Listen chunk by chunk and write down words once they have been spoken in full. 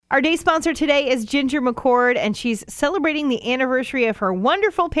Our day sponsor today is Ginger McCord, and she's celebrating the anniversary of her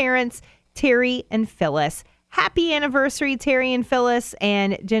wonderful parents, Terry and Phyllis. Happy anniversary, Terry and Phyllis.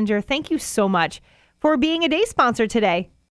 And Ginger, thank you so much for being a day sponsor today.